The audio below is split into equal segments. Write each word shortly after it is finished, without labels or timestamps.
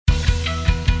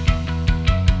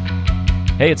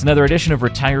Hey, it's another edition of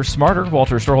Retire Smarter.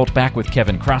 Walter Storholt back with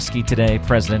Kevin Kroskey today,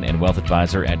 President and Wealth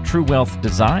Advisor at True Wealth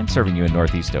Design, serving you in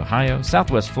Northeast Ohio,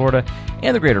 Southwest Florida,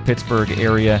 and the greater Pittsburgh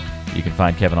area. You can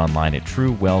find Kevin online at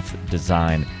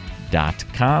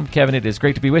truewealthdesign.com. Kevin, it is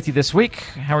great to be with you this week.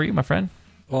 How are you, my friend?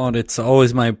 Well, it's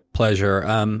always my pleasure.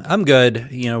 I'm good.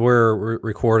 We're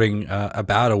recording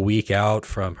about a week out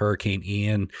from Hurricane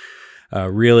Ian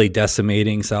really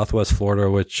decimating Southwest Florida,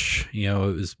 which,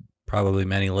 is probably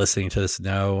many listening to this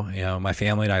know. My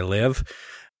family and I live.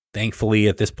 Thankfully,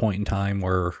 at this point in time,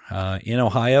 we're in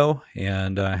Ohio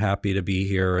and happy to be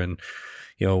here. And,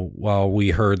 while we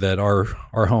heard that our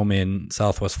home in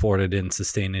Southwest Florida didn't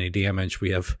sustain any damage, we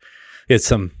had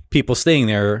some people staying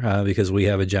there because we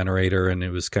have a generator and it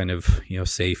was kind of,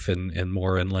 safe and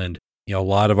more inland. A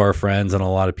lot of our friends and a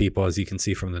lot of people, as you can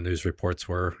see from the news reports,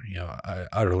 were,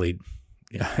 utterly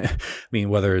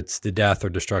whether it's the death or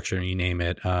destruction, you name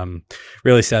it,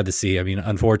 really sad to see.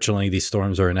 Unfortunately, these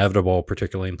storms are inevitable,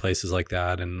 particularly in places like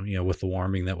that. And, with the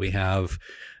warming that we have,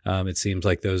 it seems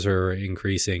like those are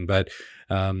increasing, but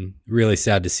really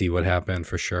sad to see what happened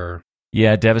for sure.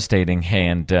 Yeah, devastating.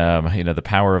 And, the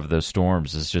power of those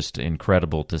storms is just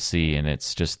incredible to see. And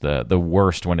it's just the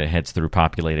worst when it heads through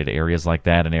populated areas like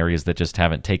that and areas that just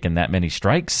haven't taken that many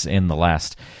strikes in the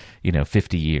last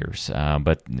 50 years.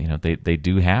 But they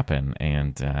do happen.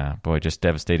 And boy, just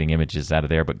devastating images out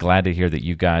of there. But glad to hear that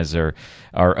you guys are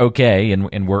okay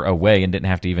and were away and didn't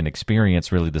have to even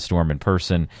experience really the storm in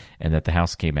person, and that the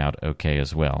house came out okay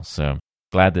as well. So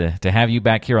glad to have you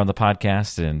back here on the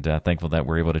podcast, and thankful that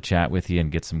we're able to chat with you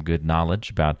and get some good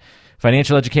knowledge about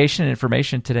financial education and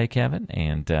information today, Kevin.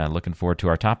 And looking forward to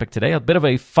our topic today, a bit of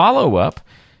a follow-up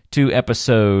to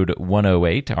episode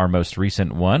 108, our most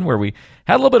recent one, where we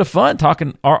had a little bit of fun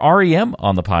talking our REM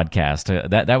on the podcast.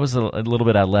 That was a little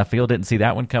bit out of left field. Didn't see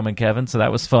that one coming, Kevin. So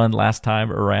that was fun last time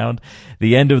around.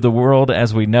 The end of the world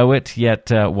as we know it,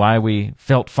 yet why we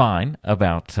felt fine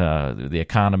about the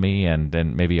economy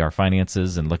and maybe our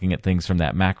finances and looking at things from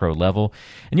that macro level.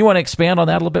 And you want to expand on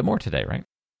that a little bit more today, right?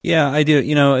 Yeah, I do.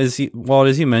 As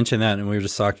you mentioned that, and we were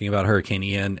just talking about Hurricane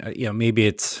Ian, maybe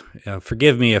it's,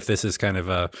 forgive me if this is kind of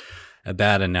a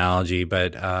bad analogy,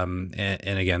 but, and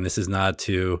again, this is not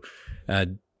to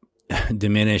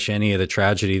diminish any of the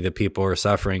tragedy that people are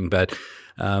suffering, but,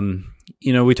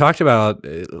 we talked about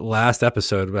last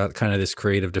episode about kind of this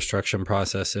creative destruction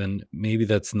process, and maybe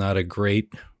that's not a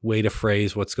great way to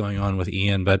phrase what's going on with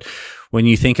Ian. But when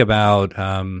you think about,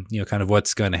 kind of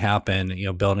what's going to happen,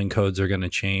 building codes are going to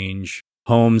change.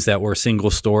 Homes that were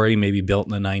single story, maybe built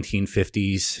in the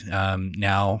 1950s,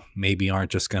 now maybe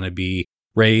aren't just going to be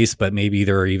raised, but maybe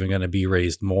they're even going to be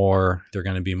raised more. They're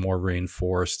going to be more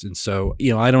reinforced. And so,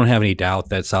 I don't have any doubt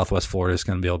that Southwest Florida is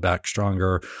going to build back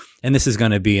stronger. And this is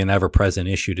going to be an ever-present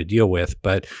issue to deal with.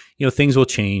 But, things will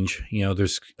change.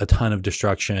 There's a ton of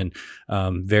destruction.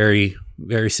 Very,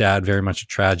 very sad, very much a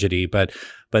tragedy. But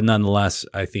nonetheless,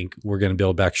 I think we're going to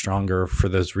build back stronger for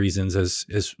those reasons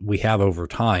as we have over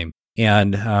time.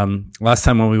 And last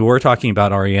time when we were talking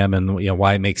about REM and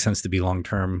why it makes sense to be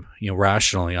long-term,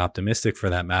 rationally optimistic for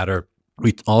that matter,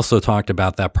 we also talked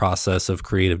about that process of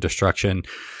creative destruction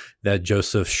that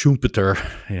Joseph Schumpeter,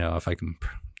 if I can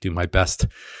do my best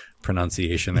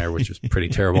pronunciation there, which is pretty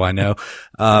terrible, I know.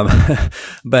 But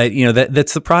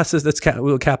that's the process that's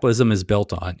what capitalism is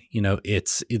built on.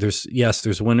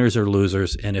 There's winners or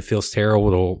losers, and it feels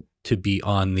terrible to be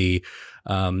on the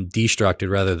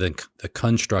destructed rather than the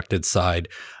constructed side.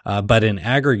 But in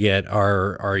aggregate,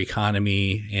 our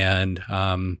economy and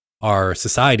our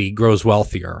society grows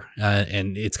wealthier.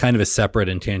 And it's kind of a separate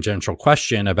and tangential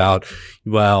question about,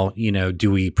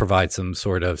 do we provide some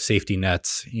sort of safety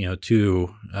nets,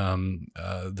 to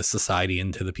the society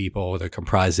and to the people that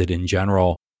comprise it in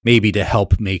general, maybe to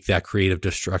help make that creative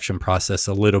destruction process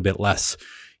a little bit less,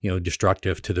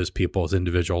 destructive to those people's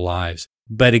individual lives.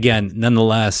 But again,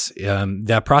 nonetheless,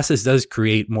 that process does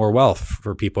create more wealth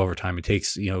for people over time. It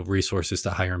takes, resources to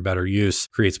higher and better use,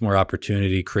 creates more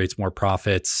opportunity, creates more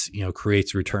profits,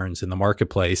 creates returns in the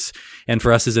marketplace. And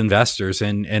for us as investors,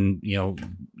 and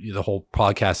the whole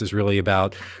podcast is really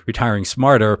about retiring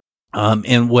smarter.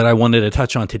 And what I wanted to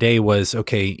touch on today was,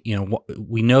 okay,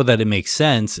 we know that it makes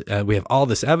sense. We have all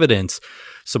this evidence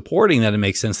supporting that it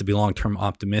makes sense to be long-term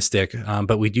optimistic,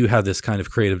 but we do have this kind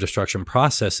of creative destruction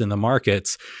process in the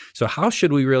markets. So how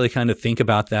should we really kind of think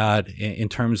about that in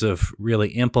terms of really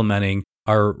implementing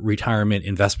our retirement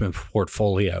investment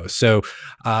portfolio? So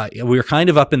we were kind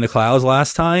of up in the clouds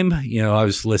last time. I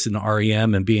was listening to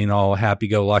REM and being all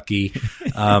happy-go-lucky,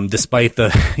 despite the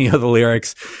the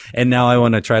lyrics. And now I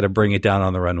want to try to bring it down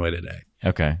on the runway today.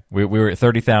 Okay. We were at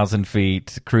 30,000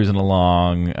 feet, cruising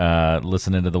along,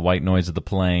 listening to the white noise of the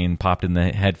plane, popped in the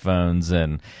headphones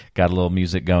and got a little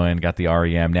music going, got the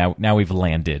REM. Now we've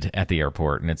landed at the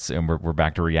airport and we're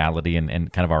back to reality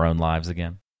and kind of our own lives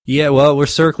again. Yeah, well, we're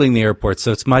circling the airport,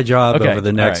 so it's my job over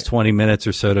the next 20 minutes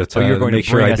or so to make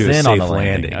sure I do a safe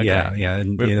landing. Okay. Yeah.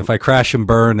 And if I crash and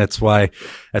burn, that's why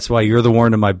you're the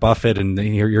Warren of my Buffett, and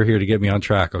you're here to get me on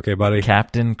track. Okay, buddy?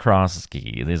 Captain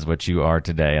Kroski is what you are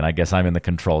today, and I guess I'm in the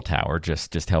control tower,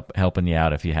 just helping you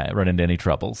out if you run into any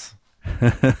troubles.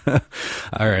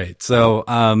 All right. So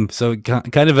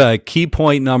kind of a key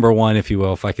point number one, if you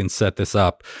will, if I can set this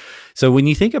up. So when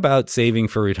you think about saving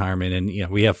for retirement,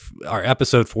 and we have our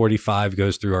episode 45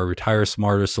 goes through our Retire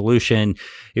Smarter solution.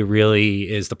 It really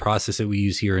is the process that we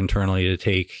use here internally to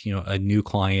take a new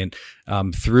client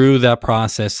through that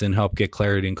process and help get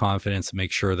clarity and confidence and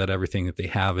make sure that everything that they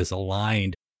have is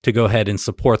aligned to go ahead and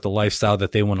support the lifestyle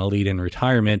that they want to lead in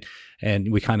retirement.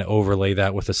 And we kind of overlay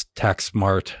that with a tax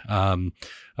smart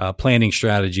planning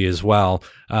strategy as well.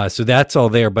 So that's all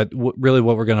there. But really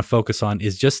what we're going to focus on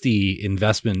is just the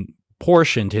investment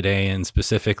portion today, and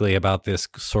specifically about this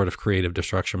sort of creative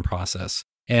destruction process.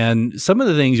 And some of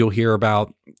the things you'll hear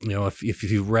about, if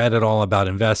you've read at all about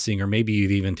investing, or maybe you've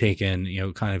even taken,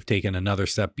 kind of taken another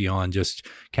step beyond just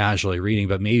casually reading,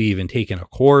 but maybe even taken a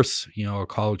course, a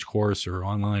college course or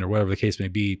online or whatever the case may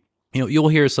be, you'll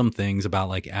hear some things about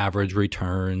like average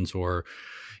returns or,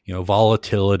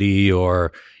 volatility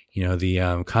or,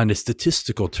 the kind of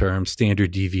statistical term,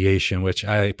 standard deviation, which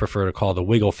I prefer to call the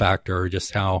wiggle factor, or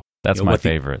just how. That's my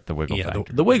favorite, the wiggle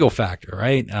factor. The wiggle factor,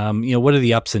 right? What do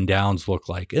the ups and downs look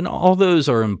like? And all those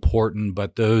are important,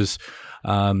 but those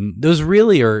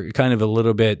really are kind of a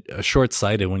little bit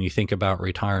short-sighted when you think about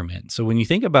retirement. So when I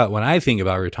think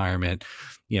about retirement,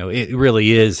 it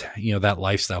really is, that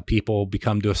lifestyle. People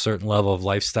become to a certain level of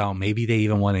lifestyle. Maybe they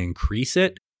even want to increase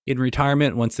it in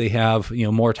retirement once they have,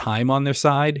 more time on their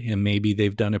side, and maybe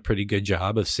they've done a pretty good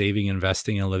job of saving,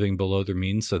 investing, and living below their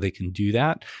means so they can do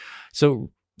that.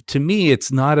 So to me,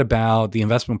 it's not about the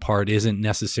investment part isn't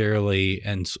necessarily,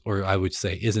 or I would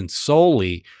say isn't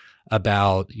solely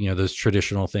about, those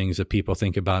traditional things that people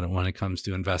think about when it comes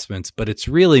to investments, but it's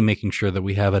really making sure that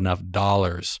we have enough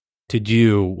dollars to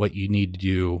do what you need to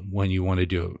do when you want to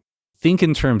do it. Think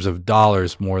in terms of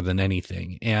dollars more than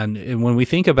anything. And when we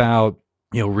think about,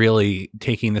 really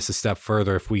taking this a step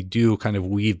further, if we do kind of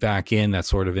weave back in that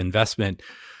sort of investment,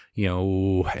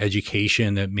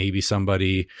 education that maybe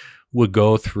somebody would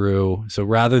go through. So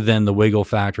rather than the wiggle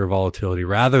factor, volatility,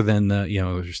 rather than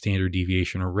the, standard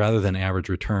deviation, or rather than average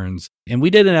returns. And we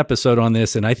did an episode on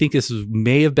this, and I think this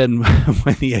may have been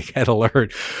when the Egghead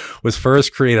Alert was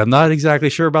first created. I'm not exactly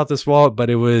sure about this wallet, but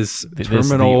it was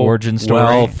Terminal origin story?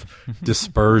 Wealth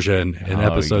Dispersion in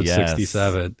episode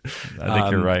 67. I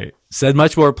think you're right. Said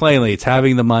much more plainly, it's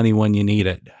having the money when you need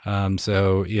it.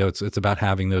 So it's about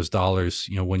having those dollars,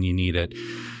 when you need it.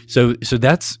 So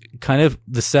that's kind of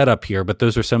the setup here, but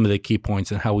those are some of the key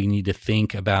points and how we need to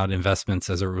think about investments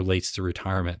as it relates to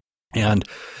retirement. And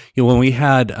when we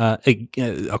had a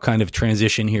kind of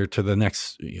transition here to the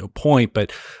next point,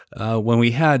 but when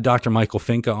we had Dr. Michael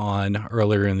Finca on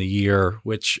earlier in the year,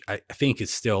 which I think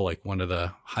is still like one of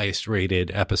the highest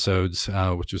rated episodes,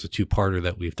 which was a two-parter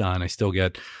that we've done, I still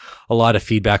get a lot of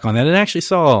feedback on that. And I actually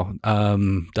saw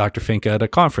Dr. Finca at a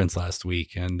conference last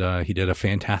week, and he did a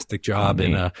fantastic job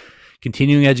in a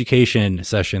continuing education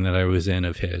session that I was in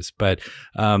of his. But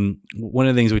one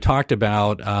of the things we talked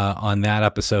about on that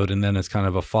episode, and then as kind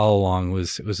of a follow along,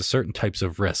 was a certain types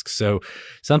of risks. So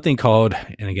something called,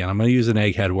 and again, I'm going to use an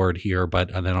egghead word here,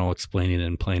 but then I'll explain it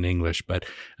in plain English. But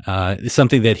it's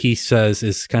something that he says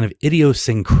is kind of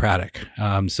idiosyncratic.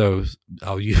 So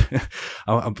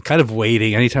I'm kind of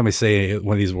waiting anytime I say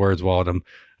one of these words, Walt.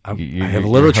 I have a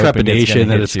little trepidation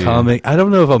that it's coming. I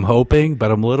don't know if I'm hoping, but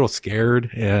I'm a little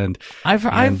scared. And I've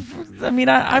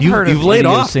heard of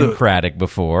idiosyncratic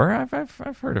before.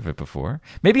 I've heard of it before.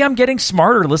 Maybe I'm getting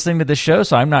smarter listening to this show,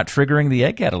 so I'm not triggering the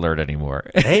Egghead Alert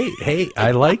anymore. Hey, I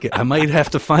like it. I might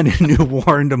have to find a new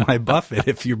Warren to my Buffett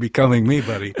if you're becoming me,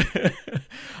 buddy.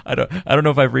 I don't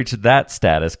know if I've reached that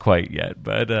status quite yet,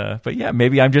 but yeah,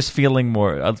 maybe I'm just feeling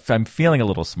more. I'm feeling a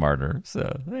little smarter.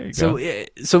 So there you go.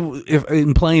 So if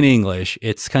in plain English,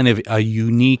 it's kind of a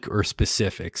unique or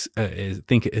specifics.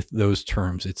 Think of those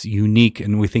terms. It's unique,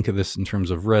 and we think of this in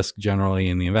terms of risk generally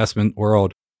in the investment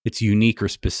world. It's unique or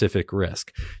specific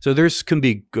risk. So can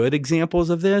be good examples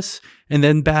of this and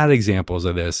then bad examples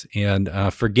of this. And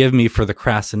forgive me for the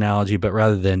crass analogy, but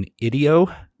rather than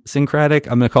idiosyncratic,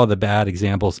 I'm going to call the bad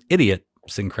examples idiot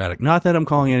idiosyncratic. Not that I'm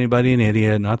calling anybody an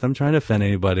idiot, not that I'm trying to offend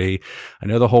anybody. I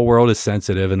know the whole world is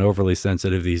sensitive and overly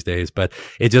sensitive these days, but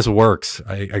it just works.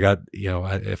 I got,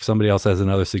 if somebody else has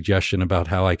another suggestion about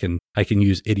how I can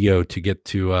use idio to get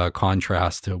to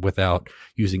contrast without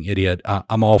using idiot,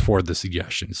 I'm all for the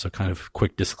suggestion. So kind of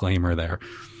quick disclaimer there.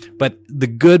 But the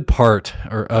good part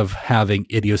of having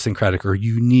idiosyncratic or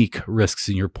unique risks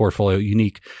in your portfolio,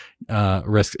 unique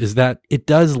risks, is that it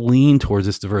does lean towards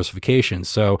this diversification.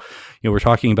 So, we're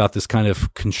talking about this kind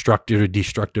of constructed or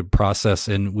destructive process,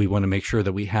 and we want to make sure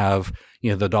that we have,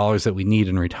 the dollars that we need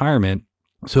in retirement.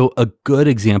 So a good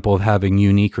example of having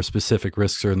unique or specific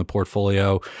risks are in the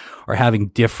portfolio or having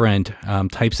different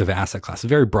types of asset classes,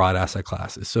 very broad asset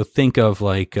classes. So think of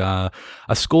like a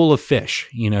school of fish.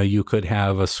 You could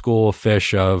have a school of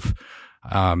fish of,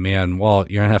 well,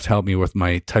 you're going to have to help me with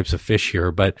my types of fish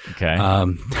here, but okay.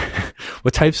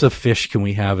 What types of fish can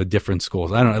we have at different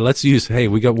schools? I don't know. Let's use,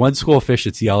 we got one school of fish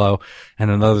that's yellow and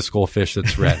another school of fish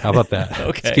that's red. How about that?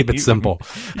 Okay. Let's keep it simple.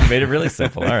 You made it really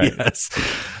simple. All right. Yes.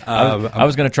 I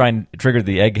was going to try and trigger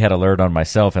the egghead alert on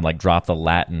myself and like drop the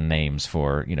Latin names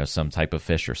for, some type of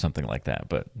fish or something like that.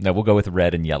 But no, we'll go with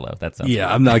red and yellow. That sounds good.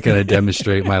 I'm not going to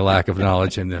demonstrate my lack of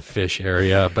knowledge in the fish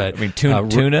area, but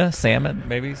tuna, salmon,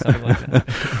 maybe something like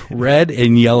that. Red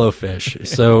and yellow fish.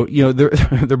 So,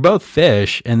 they're both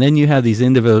fish. And then you have these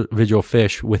individual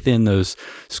fish within those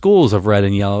schools of red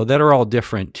and yellow that are all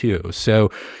different too.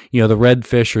 So, the red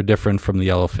fish are different from the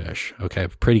yellow fish. Okay.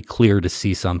 Pretty clear to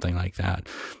see something like that.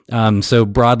 So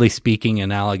broadly speaking,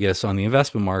 analogous on the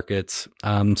investment markets.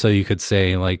 So you could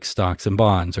say like stocks and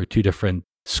bonds are two different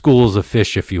schools of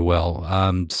fish, if you will.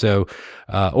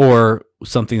 Or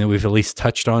something that we've at least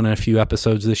touched on in a few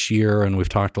episodes this year, and we've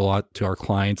talked a lot to our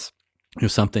clients,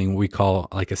 something we call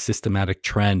like a systematic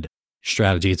trend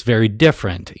strategy. It's very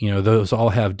different. Those all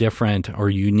have different or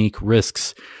unique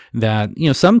risks that,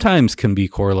 sometimes can be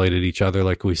correlated to each other,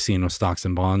 like we've seen with stocks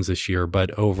and bonds this year,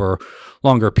 but over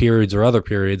longer periods or other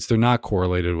periods, they're not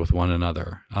correlated with one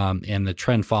another. And the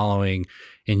trend following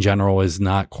in general is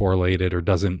not correlated or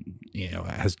doesn't,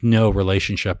 has no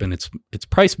relationship in its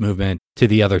price movement to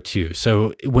the other two.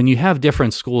 So when you have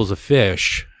different schools of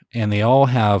fish and they all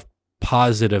have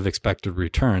positive expected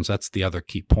returns, that's the other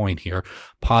key point here,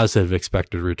 positive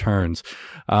expected returns,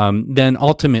 then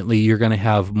ultimately you're going to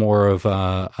have more of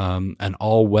an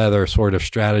all-weather sort of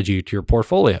strategy to your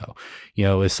portfolio.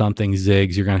 If something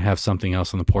zigs, you're going to have something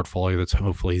else in the portfolio that's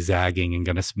hopefully zagging and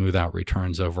going to smooth out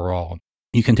returns overall.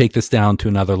 You can take this down to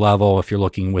another level if you're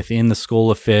looking within the school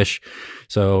of fish.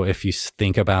 So if you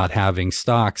think about having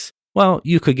stocks, well,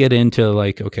 you could get into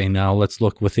like, okay, now let's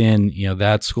look within,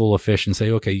 that school of fish and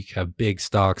say, okay, you have big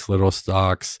stocks, little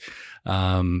stocks,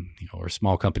 or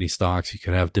small company stocks. You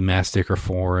could have domestic or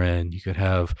foreign. You could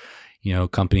have,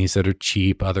 companies that are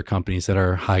cheap, other companies that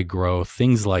are high growth,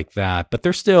 things like that. But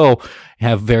they're still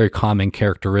have very common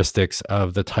characteristics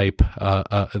of the type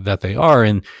that they are,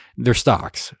 and they're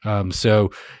stocks. So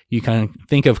you kind of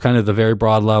think of kind of the very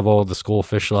broad level, the school of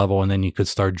fish level, and then you could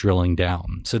start drilling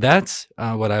down. So that's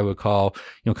what I would call,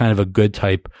 kind of a good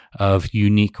type of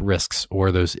unique risks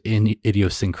or those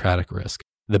idiosyncratic risks.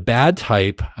 The bad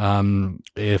type,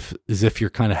 if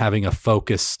you're kind of having a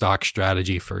focused stock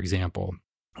strategy, for example.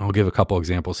 I'll give a couple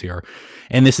examples here.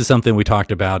 And this is something we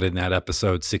talked about in that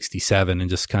episode 67 and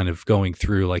just kind of going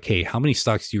through like, hey, how many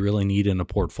stocks do you really need in a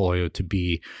portfolio to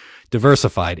be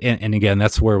diversified? And again,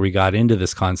 that's where we got into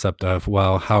this concept of,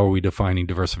 well, how are we defining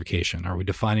diversification? Are we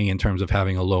defining in terms of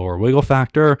having a lower wiggle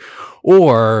factor?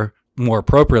 Or more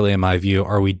appropriately, in my view,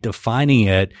 are we defining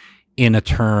it in a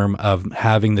term of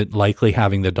likely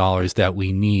having the dollars that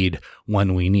we need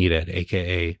when we need it,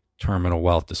 aka terminal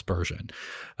wealth dispersion.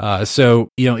 So,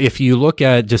 if you look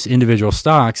at just individual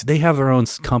stocks, they have their own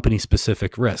company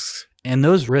specific risks, and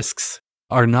those risks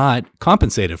are not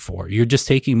compensated for. You're just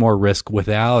taking more risk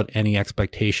without any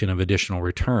expectation of additional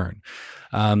return.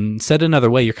 Said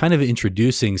another way, you're kind of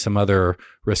introducing some other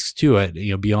risks to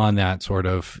it, beyond that sort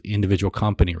of individual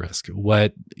company risk.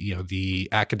 What, the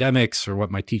academics or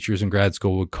what my teachers in grad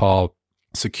school would call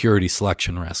security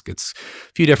selection risk. It's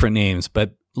a few different names,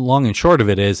 but long and short of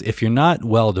it is, if you're not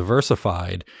well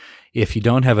diversified, if you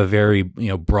don't have a very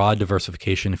broad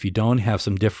diversification, if you don't have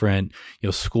some different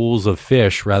schools of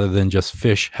fish rather than just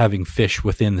having fish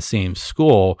within the same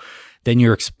school, then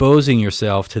you're exposing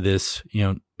yourself to this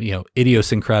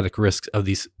idiosyncratic risks of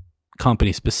these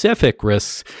company specific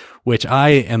risks, which I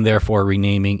am therefore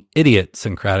renaming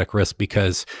idiosyncratic risk,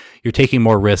 because you're taking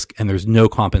more risk and there's no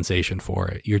compensation for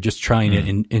it. You're just trying to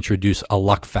introduce a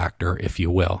luck factor, if you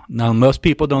will. Now, most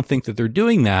people don't think that they're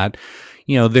doing that.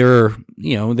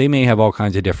 they may have all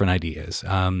kinds of different ideas.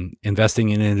 Investing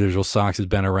in individual stocks has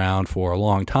been around for a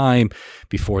long time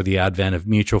before the advent of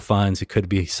mutual funds. It could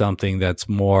be something that's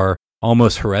more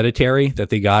almost hereditary that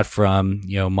they got from,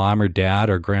 mom or dad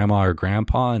or grandma or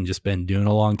grandpa and just been doing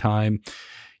a long time.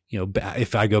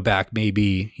 If I go back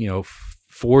maybe,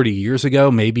 40 years ago,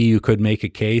 maybe you could make a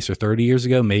case, or 30 years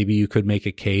ago, maybe you could make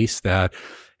a case that,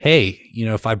 hey,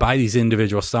 if I buy these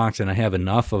individual stocks and I have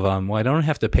enough of them, well, I don't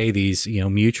have to pay these,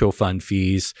 mutual fund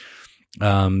fees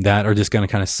that are just going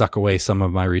to kind of suck away some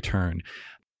of my return.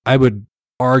 I would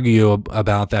argue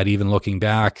about that even looking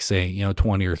back, say,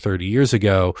 20 or 30 years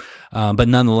ago. But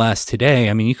nonetheless,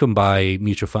 today, I mean, you can buy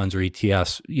mutual funds or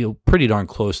ETFs, pretty darn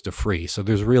close to free. So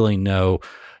there's really no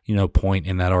point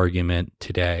in that argument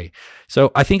today. So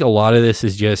I think a lot of this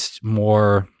is just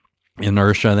more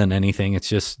inertia than anything. It's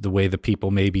just the way that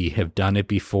people maybe have done it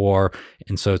before.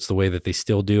 And so it's the way that they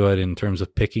still do it in terms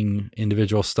of picking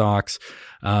individual stocks.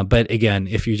 But again,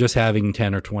 if you're just having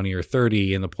 10 or 20 or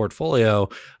 30 in the portfolio,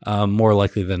 more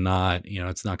likely than not,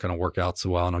 it's not going to work out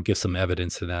so well. And I'll give some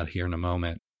evidence to that here in a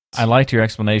moment. I liked your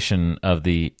explanation of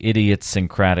the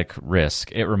idiosyncratic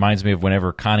risk. It reminds me of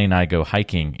whenever Connie and I go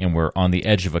hiking and we're on the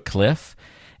edge of a cliff,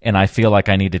 and I feel like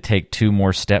I need to take 2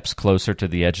 more steps closer to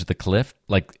the edge of the cliff.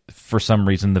 Like, for some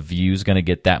reason, the view's going to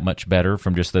get that much better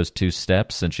from just those 2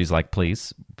 steps. And she's like,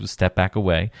 please, step back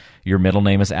away. Your middle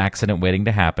name is accident waiting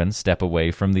to happen. Step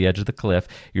away from the edge of the cliff.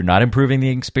 You're not improving the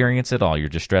experience at all. You're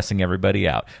just stressing everybody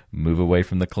out. Move away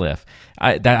from the cliff.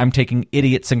 I'm taking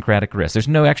idiosyncratic risk. There's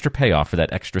no extra payoff for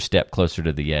that extra step closer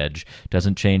to the edge.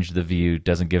 Doesn't change the view.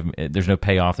 There's no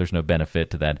payoff. There's no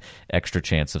benefit to that extra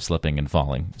chance of slipping and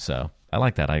falling. So I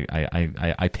like that.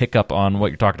 I pick up on what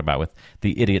you're talking about with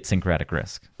the idiosyncratic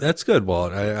risk. That's good,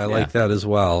 Walt. I like that as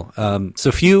well.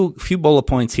 So few bullet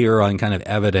points here on kind of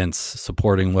evidence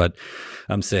supporting what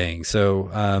I'm saying. So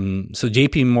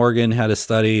JP Morgan had a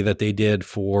study that they did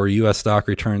for U.S. stock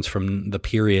returns from the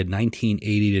period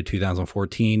 1980 to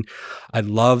 2014. I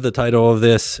love the title of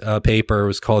this paper. It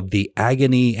was called "The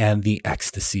Agony and the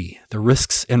Ecstasy: The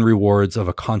Risks and Rewards of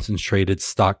a Concentrated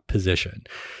Stock Position."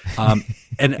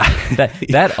 And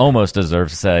that almost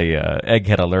deserves a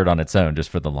egghead alert on its own, just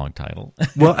for the long title.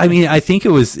 Well, I mean, I think it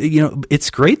was, it's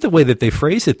great the way that they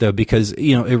phrase it though, because,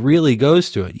 it really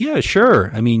goes to it. Yeah,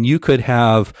 sure. I mean, you could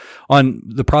have on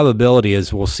the probability,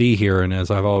 as we'll see here, and as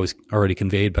I've always already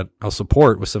conveyed, but I'll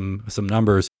support with some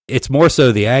numbers. It's more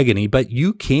so the agony, but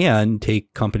you can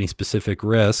take company specific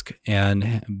risk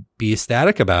and be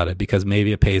ecstatic about it because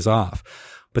maybe it pays off.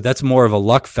 But that's more of a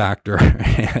luck factor.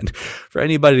 And for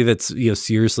anybody that's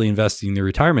seriously investing their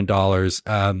retirement dollars,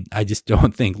 I just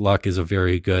don't think luck is a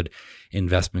very good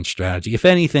investment strategy. If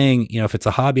anything, if it's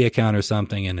a hobby account or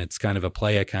something and it's kind of a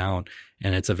play account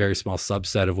and it's a very small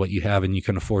subset of what you have and you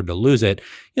can afford to lose it,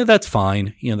 that's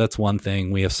fine. That's one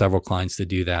thing. We have several clients to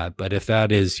do that. But if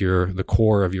that is the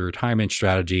core of your retirement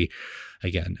strategy,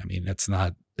 again, I mean, it's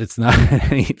not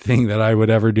anything that I would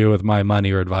ever do with my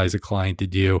money or advise a client to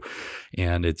do.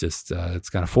 And it just, it's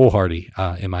kind of foolhardy,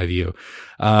 in my view.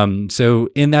 So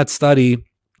in that study,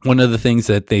 one of the things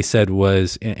that they said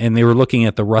was, and they were looking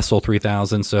at the Russell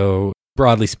 3000. So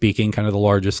broadly speaking, kind of the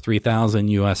largest 3,000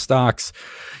 US stocks,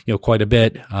 quite a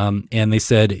bit. And they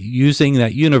said using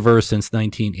that universe since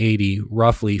 1980,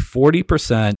 roughly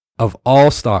 40% of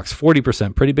all stocks,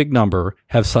 40%, pretty big number,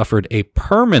 have suffered a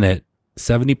permanent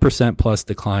 70% plus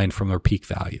decline from their peak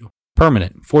value.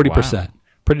 Permanent, 40%. Wow.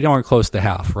 Pretty darn close to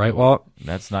half, right? Well,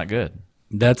 that's not good.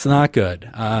 That's not good.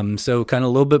 So kind of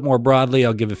a little bit more broadly,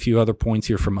 I'll give a few other points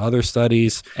here from other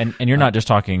studies. And you're not just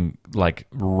talking like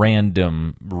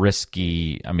random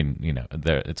risky, I mean,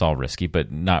 it's all risky,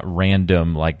 but not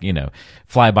random like,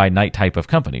 fly-by-night type of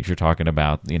companies. You're talking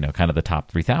about, kind of the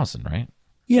top 3,000, right?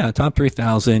 Yeah, top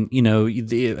 3,000.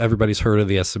 Everybody's heard of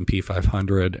the S&P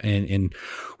 500 and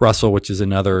Russell, which is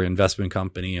another investment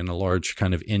company and a large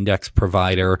kind of index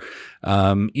provider.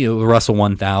 The Russell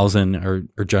 1000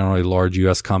 are generally large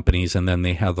U.S. companies, and then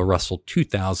they have the Russell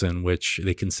 2000, which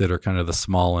they consider kind of the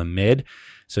small and mid.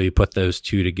 So you put those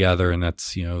two together, and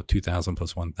that's 2,000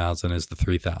 plus 1,000 is the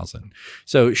 3,000.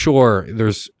 So sure,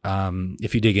 there's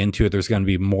if you dig into it, there's going to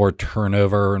be more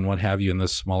turnover and what have you in the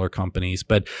smaller companies.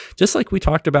 But just like we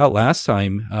talked about last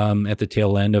time at the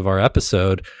tail end of our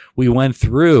episode, we went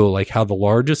through like how the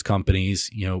largest companies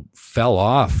fell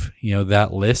off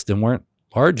that list and weren't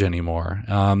large anymore.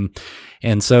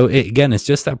 And so again, it's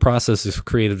just that process of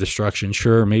creative destruction.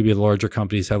 Sure, maybe the larger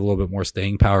companies have a little bit more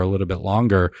staying power a little bit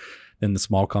longer than the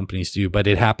small companies do, but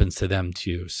it happens to them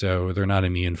too. So they're not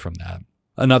immune from that.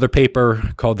 Another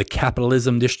paper called The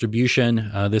Capitalism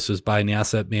Distribution. This was by an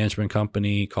asset management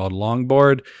company called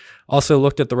Longboard. Also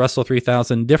looked at the Russell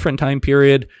 3000, different time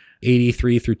period,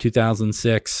 83 through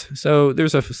 2006. So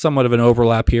there's a somewhat of an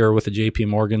overlap here with the JP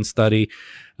Morgan study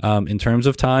in terms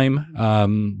of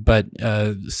time, but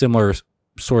similar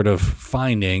sort of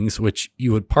findings, which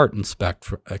you would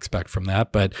expect from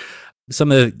that. But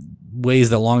some of the ways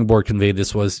that Longboard conveyed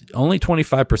this was only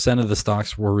 25% of the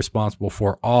stocks were responsible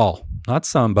for all, not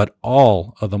some, but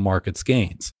all of the market's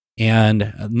gains.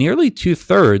 And nearly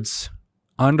 2/3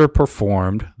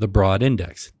 underperformed the broad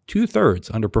index. 2/3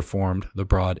 underperformed the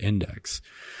broad index.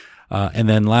 And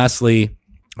then lastly,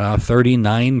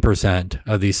 39%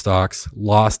 of these stocks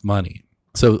lost money.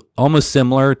 So almost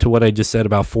similar to what I just said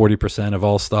about 40% of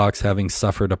all stocks having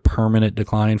suffered a permanent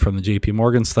decline from the JP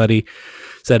Morgan study.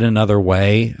 Said another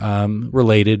way,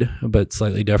 related but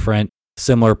slightly different,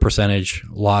 similar percentage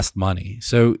lost money.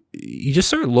 So you just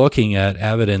start looking at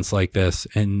evidence like this,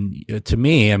 and to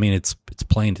me, I mean, it's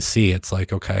plain to see. It's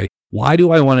like, okay, why do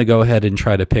I want to go ahead and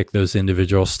try to pick those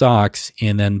individual stocks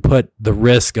and then put the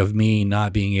risk of me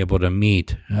not being able to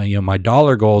meet, my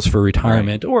dollar goals for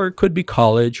retirement, or it could be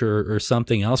college or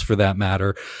something else for that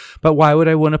matter. But why would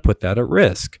I want to put that at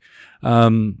risk?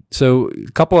 So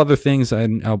a couple other things,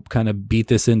 and I'll kind of beat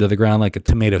this into the ground like a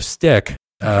tomato stick.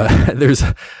 There's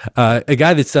a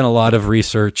guy that's done a lot of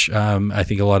research, I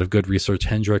think a lot of good research,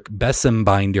 Hendrik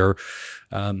Bessembinder.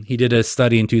 He did a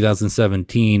study in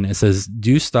 2017. It says,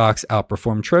 do stocks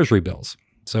outperform treasury bills?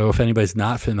 So if anybody's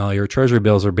not familiar, treasury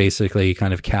bills are basically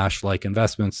kind of cash-like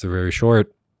investments. They're very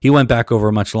short. He went back over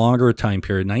a much longer time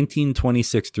period,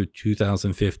 1926 through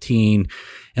 2015,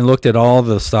 and looked at all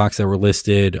the stocks that were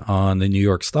listed on the New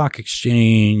York Stock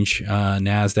Exchange,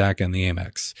 NASDAQ, and the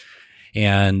Amex.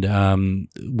 And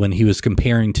when he was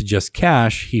comparing to just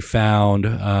cash, he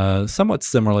found, somewhat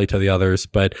similarly to the others,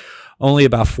 but only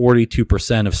about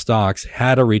 42% of stocks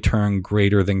had a return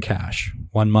greater than cash,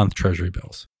 1 month treasury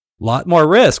bills. A lot more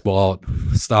risk, well,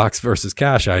 stocks versus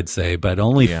cash, I'd say, but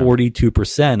only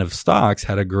 42% of stocks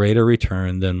had a greater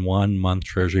return than 1 month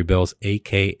treasury bills,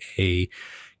 aka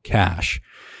cash.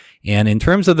 And in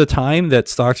terms of the time that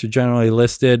stocks are generally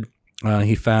listed,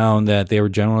 he found that they were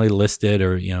generally listed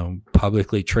or,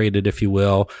 publicly traded, if you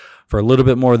will, for a little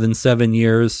bit more than 7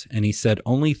 years. And he said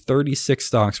only 36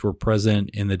 stocks were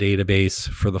present in the database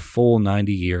for the full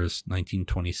 90 years,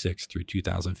 1926 through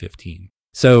 2015.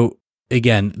 So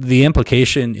again, the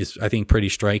implication is, I think, pretty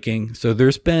striking. So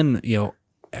there's been,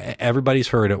 everybody's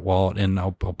heard it, Walt, and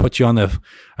I'll put you on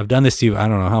I've done this to you, I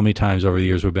don't know how many times over the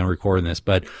years we've been recording this,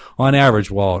 but on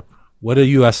average, Walt, what do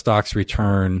U.S. stocks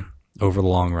return over the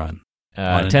long run?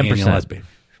 10%.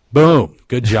 Boom.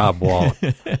 Good job, Walt.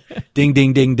 Ding,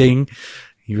 ding, ding, ding.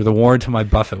 You're the Warren to my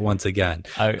Buffett once again.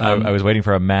 I was waiting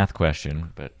for a math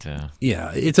question, but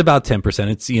yeah, it's about 10%.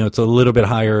 It's it's a little bit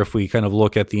higher if we kind of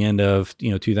look at the end of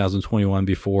 2021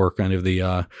 before kind of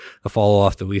the fall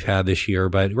off that we've had this year.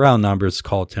 But round numbers,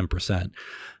 call it 10%.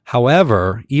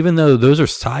 However, even though those are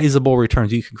sizable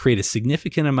returns, you can create a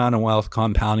significant amount of wealth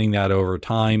compounding that over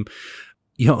time.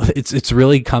 It's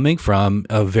really coming from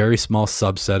a very small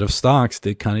subset of stocks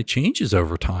that kind of changes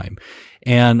over time.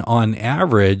 And on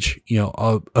average,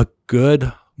 a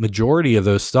good majority of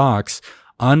those stocks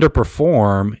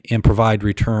underperform and provide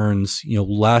returns,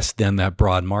 less than that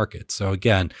broad market. So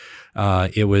again,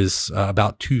 it was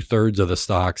about 2/3 of the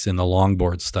stocks in the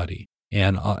Longboard study.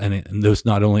 And those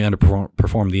not only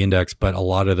underperformed the index, but a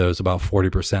lot of those, about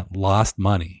 40%, lost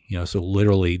money. So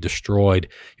literally destroyed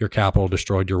your capital,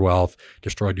 destroyed your wealth,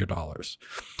 destroyed your dollars.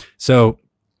 So,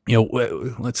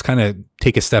 let's kind of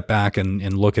take a step back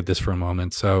and look at this for a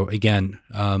moment. So again,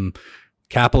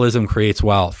 capitalism creates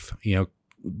wealth.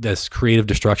 This creative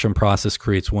destruction process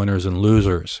creates winners and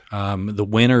losers. The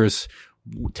winners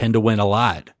tend to win a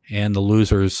lot, and the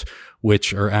losers,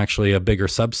 which are actually a bigger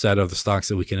subset of the stocks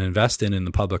that we can invest in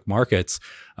the public markets,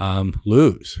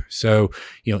 lose. So,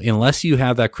 unless you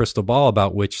have that crystal ball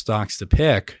about which stocks to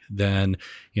pick, then,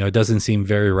 it doesn't seem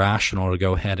very rational to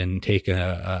go ahead and take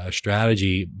a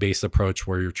strategy-based approach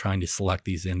where you're trying to select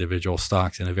these individual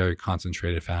stocks in a very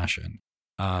concentrated fashion.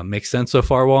 Makes sense so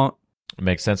far, Walt? It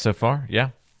makes sense so far. Yeah,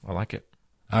 I like it.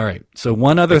 All right. So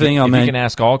one other thing I'll mention. If you can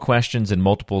ask all questions in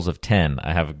multiples of 10,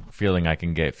 I have a feeling I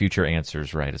can get future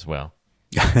answers right as well.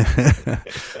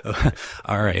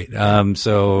 All right.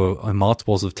 So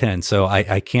multiples of 10. So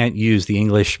I can't use the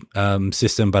English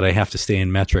system, but I have to stay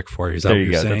in metric for you. Is that There what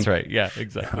you you're go. saying? That's right. Yeah,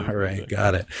 exactly. All right.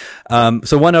 Got it.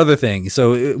 So one other thing.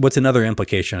 So what's another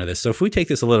implication of this? So if we take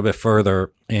this a little bit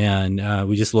further and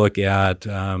we just look at,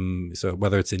 so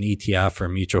whether it's an ETF or a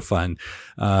mutual fund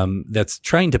that's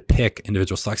trying to pick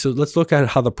individual stocks. So let's look at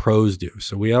how the pros do.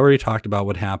 So we already talked about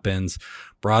what happens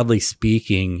broadly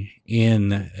speaking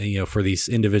in, for these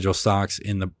individual stocks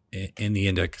in the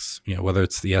index, whether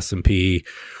it's the S&P,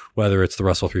 whether it's the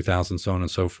Russell 3000, so on and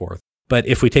so forth. But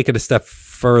if we take it a step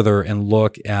further and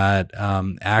look at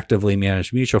actively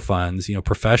managed mutual funds,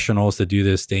 professionals that do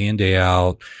this day in, day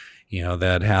out,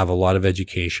 that have a lot of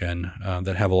education,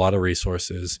 that have a lot of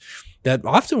resources, that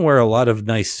often wear a lot of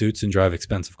nice suits and drive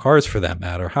expensive cars for that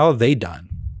matter, how have they done?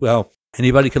 Well,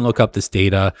 anybody can look up this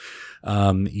data.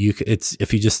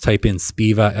 If you just type in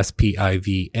SPIVA,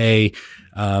 SPIVA,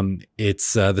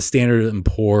 it's the Standard &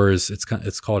 Poor's.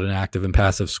 It's called an active and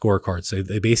passive scorecard. So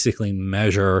they basically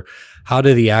measure how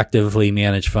do the actively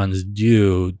managed funds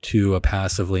do to a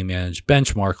passively managed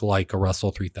benchmark like a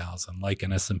Russell 3000, like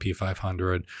an S&P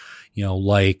 500,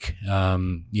 like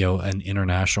an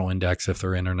international index if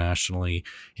they're internationally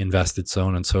invested, so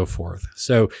on and so forth.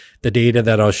 So the data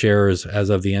that I'll share is as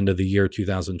of the end of the year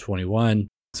 2021.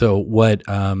 So what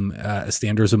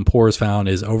Standards & Poor's found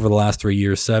is over the last 3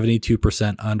 years, 72%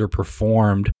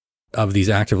 underperformed of these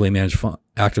actively managed funds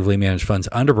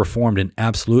underperformed in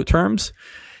absolute terms,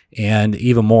 and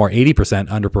even more, 80%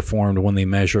 underperformed when they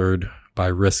measured by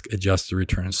risk-adjusted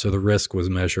returns. So the risk was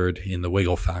measured in the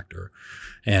wiggle factor.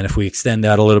 And if we extend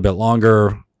that a little bit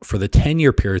longer for the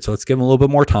 10-year period, so let's give them a little bit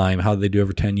more time. How did they do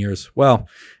over 10 years? Well,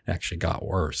 it actually got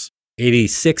worse.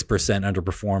 86%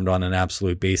 underperformed on an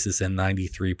absolute basis and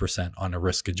 93% on a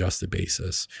risk-adjusted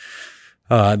basis.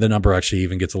 The number actually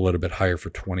even gets a little bit higher for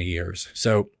 20 years.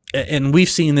 So, and we've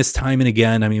seen this time and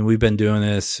again. I mean, we've been doing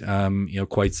this,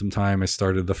 quite some time. I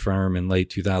started the firm in late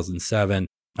 2007.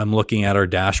 I'm looking at our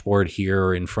dashboard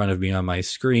here in front of me on my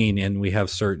screen, and we have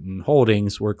certain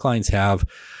holdings where clients have,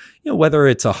 whether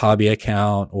it's a hobby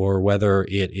account or whether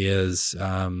it is,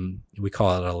 we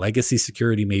call it a legacy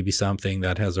security, maybe something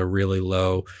that has a really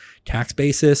low tax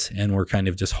basis, and we're kind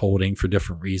of just holding for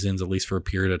different reasons, at least for a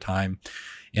period of time.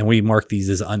 And we mark these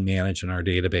as unmanaged in our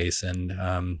database.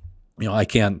 And, I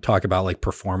can't talk about like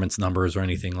performance numbers or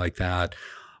anything like that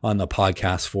on the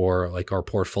podcast for like our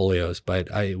portfolios. But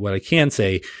what I can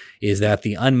say is that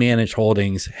the unmanaged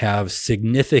holdings have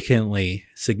significantly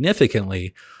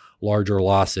larger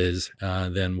losses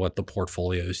than what the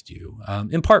portfolios do,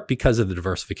 in part because of the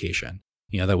diversification,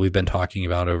 that we've been talking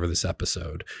about over this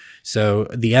episode. So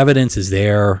the evidence is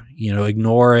there,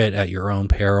 ignore it at your own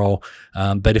peril.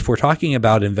 But if we're talking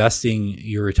about investing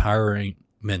your retirement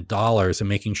dollars and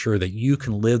making sure that you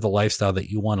can live the lifestyle that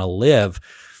you want to live,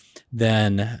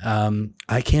 then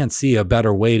I can't see a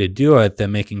better way to do it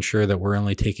than making sure that we're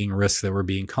only taking risks that we're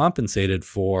being compensated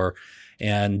for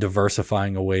and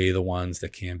diversifying away the ones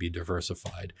that can be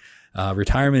diversified.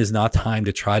 Retirement is not time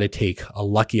to try to take a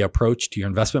lucky approach to your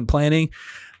investment planning.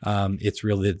 It's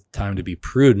really the time to be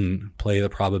prudent, play the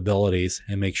probabilities,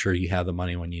 and make sure you have the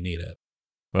money when you need it.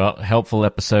 Well, helpful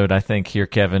episode, I think, here,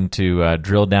 Kevin, to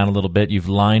drill down a little bit. You've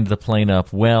lined the plane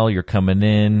up well. You're coming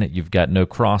in. You've got no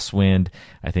crosswind.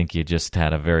 I think you just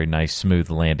had a very nice, smooth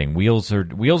landing. Wheels are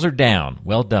down.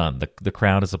 Well done. The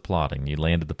crowd is applauding. You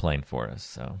landed the plane for us.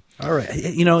 So. All right.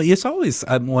 It's always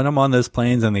when I'm on those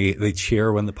planes and they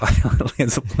cheer when the pilot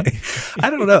lands the plane. I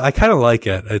don't know. I kind of like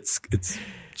it. It's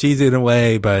cheesy in a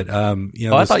way, but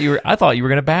I thought you were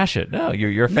going to bash it. No,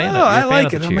 you're a fan. No, I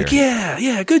like it. I'm like,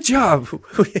 yeah, good job.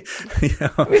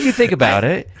 If you think about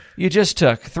it, you just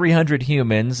took 300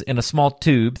 humans in a small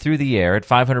tube through the air at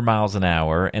 500 miles an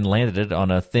hour and landed it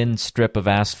on a thin strip of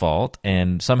asphalt,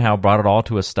 and somehow brought it all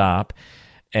to a stop.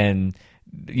 And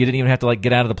you didn't even have to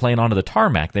get out of the plane onto the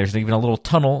tarmac. There's even a little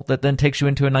tunnel that then takes you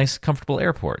into a nice, comfortable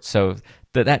airport. So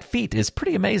that feat is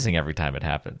pretty amazing every time it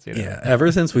happens. Yeah,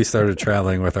 ever since we started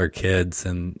traveling with our kids,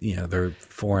 and they're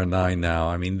 4 and 9 now.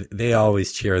 I mean, they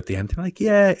always cheer at the end. They're like,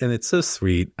 yeah, and it's so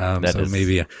sweet.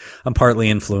 Maybe I'm partly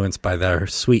influenced by their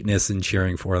sweetness and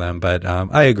cheering for them. But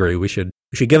I agree, we should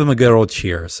give them a good old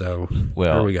cheer. So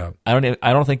there we go. I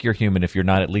don't think you're human if you're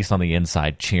not at least on the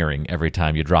inside cheering every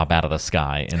time you drop out of the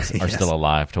sky and are still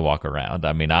alive to walk around.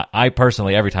 I mean, I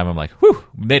personally, every time I'm like, whew,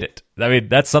 made it. I mean,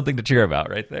 that's something to cheer about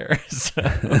right there. So.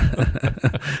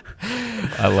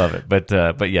 I love it.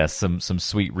 But yes, some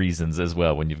sweet reasons as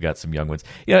well when you've got some young ones.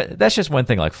 Yeah, that's just one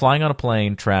thing. Like flying on a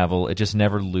plane, travel, it just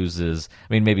never loses.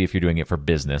 I mean, maybe if you're doing it for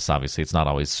business, obviously it's not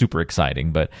always super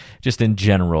exciting, but just in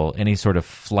general, any sort of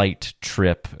flight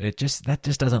trip, that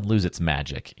just doesn't lose its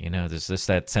magic. There's just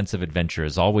that sense of adventure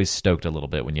is always stoked a little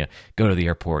bit when you go to the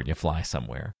airport and you fly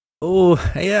somewhere. Oh,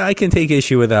 yeah, I can take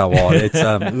issue with that, Walt.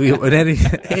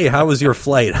 It's hey, how was your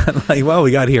flight? I'm like, well,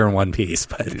 we got here in one piece,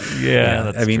 but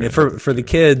yeah, I mean, true. for the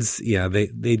kids,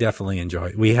 they definitely enjoy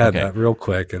it. We had real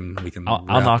quick, and we can. I'll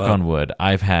knock on wood.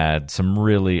 I've had some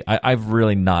I've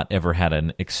really not ever had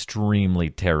an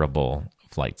extremely terrible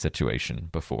flight situation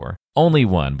before. Only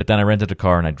one, but then I rented a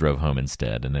car and I drove home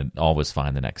instead, and it all was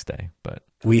fine the next day. But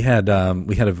we had a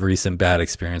recent bad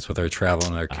experience with our travel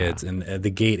and our kids, and the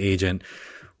gate agent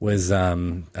was I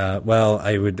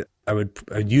would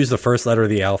use the first letter of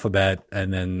the alphabet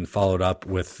and then followed up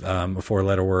with a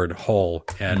 4-letter word, whole,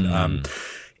 and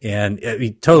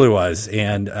it totally was.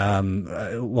 And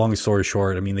long story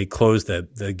short, I mean, they closed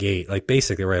the gate like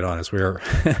basically right on us. We were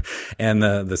and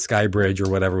the sky bridge or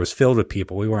whatever was filled with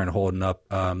people. We weren't holding up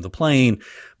the plane.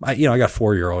 I got a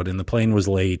 4-year-old, and the plane was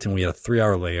late, and we had a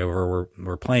 3-hour layover.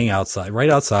 We're playing outside,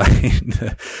 right outside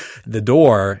the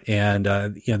door, and they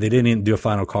didn't even do a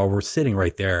final call. We're sitting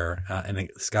right there, and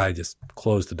this guy just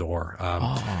closed the door.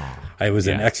 I was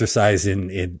an exercise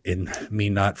in me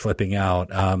not flipping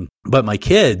out. But my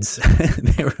kids,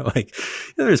 they were like,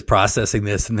 they're just processing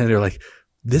this, and then they're like,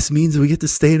 this means we get to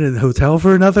stay in a hotel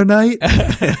for another night.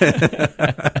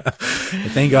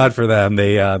 Thank God for them.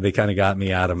 They kind of got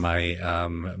me out of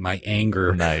my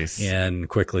anger. Nice. And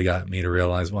quickly got me to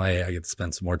realize, well, I get to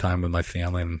spend some more time with my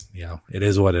family, and it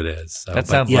is what it is. So, that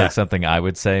sounds like something I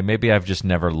would say. Maybe I've just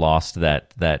never lost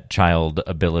that child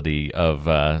ability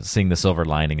of seeing the silver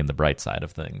lining and the bright side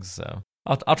of things. So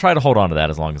I'll try to hold on to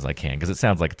that as long as I can, because it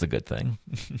sounds like it's a good thing.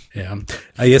 Yeah.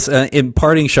 I guess in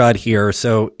parting shot here,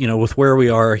 so, with where we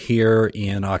are here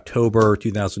in October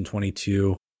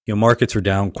 2022, markets are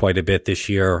down quite a bit this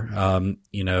year.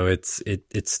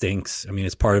 It stinks. I mean,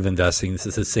 it's part of investing. This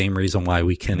is the same reason why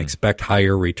we can expect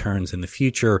higher returns in the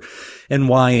future, and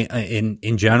why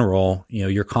in general,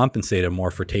 you're compensated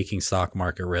more for taking stock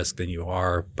market risk than you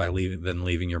are by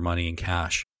leaving your money in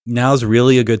cash. Now's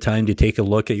really a good time to take a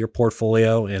look at your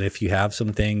portfolio, and if you have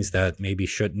some things that maybe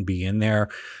shouldn't be in there,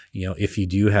 if you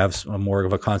do have more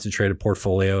of a concentrated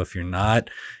portfolio, if you're not,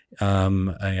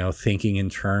 thinking in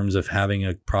terms of having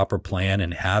a proper plan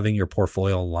and having your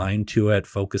portfolio aligned to it,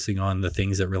 focusing on the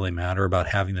things that really matter about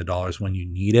having the dollars when you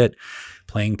need it,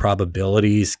 playing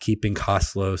probabilities, keeping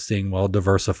costs low, staying well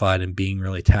diversified, and being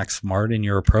really tax smart in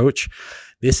your approach.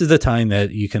 This is the time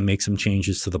that you can make some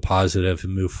changes to the positive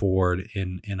and move forward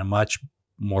in a much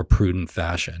more prudent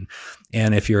fashion.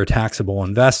 And if you're a taxable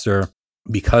investor,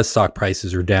 because stock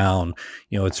prices are down,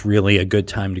 it's really a good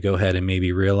time to go ahead and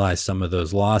maybe realize some of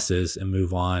those losses and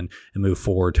move on and move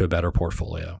forward to a better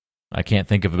portfolio. I can't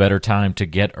think of a better time to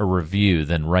get a review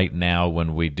than right now,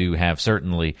 when we do have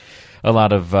certainly a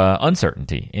lot of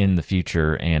uncertainty in the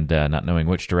future, and not knowing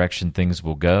which direction things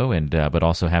will go, and but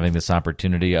also having this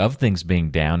opportunity of things being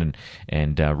down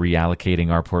and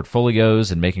reallocating our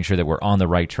portfolios and making sure that we're on the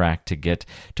right track to get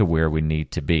to where we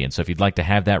need to be. And so if you'd like to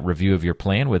have that review of your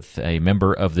plan with a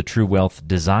member of the True Wealth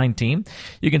Design team,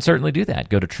 you can certainly do that.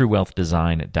 Go to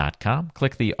truewealthdesign.com,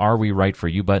 click the Are We Right For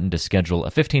You button to schedule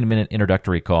a 15-minute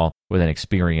introductory call with an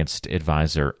experienced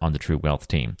advisor on the True Wealth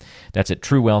team. That's at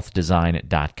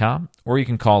truewealthdesign.com, or you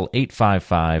can call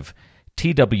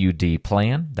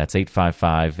 855-TWD-PLAN. That's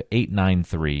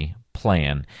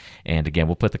 855-893-PLAN. And again,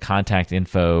 we'll put the contact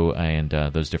info and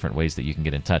those different ways that you can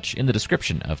get in touch in the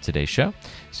description of today's show,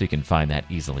 so you can find that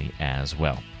easily as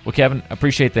well. Well, Kevin,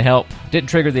 appreciate the help. Didn't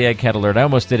trigger the egg cat alert. I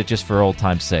almost did it just for old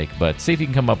time's sake, but see if you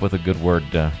can come up with a good word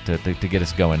to get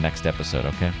us going next episode,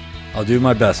 okay? I'll do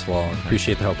my best, Walt.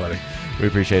 Appreciate the help, buddy. We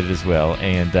appreciate it as well.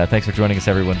 And thanks for joining us,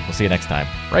 everyone. We'll see you next time,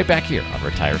 right back here on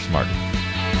Retire Smarter.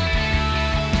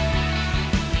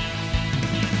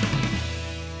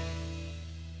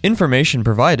 Information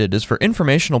provided is for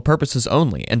informational purposes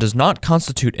only and does not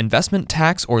constitute investment,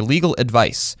 tax, or legal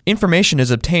advice. Information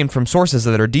is obtained from sources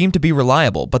that are deemed to be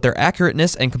reliable, but their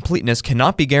accurateness and completeness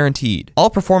cannot be guaranteed. All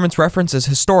performance reference is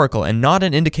historical and not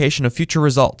an indication of future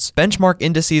results. Benchmark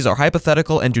indices are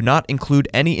hypothetical and do not include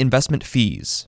any investment fees.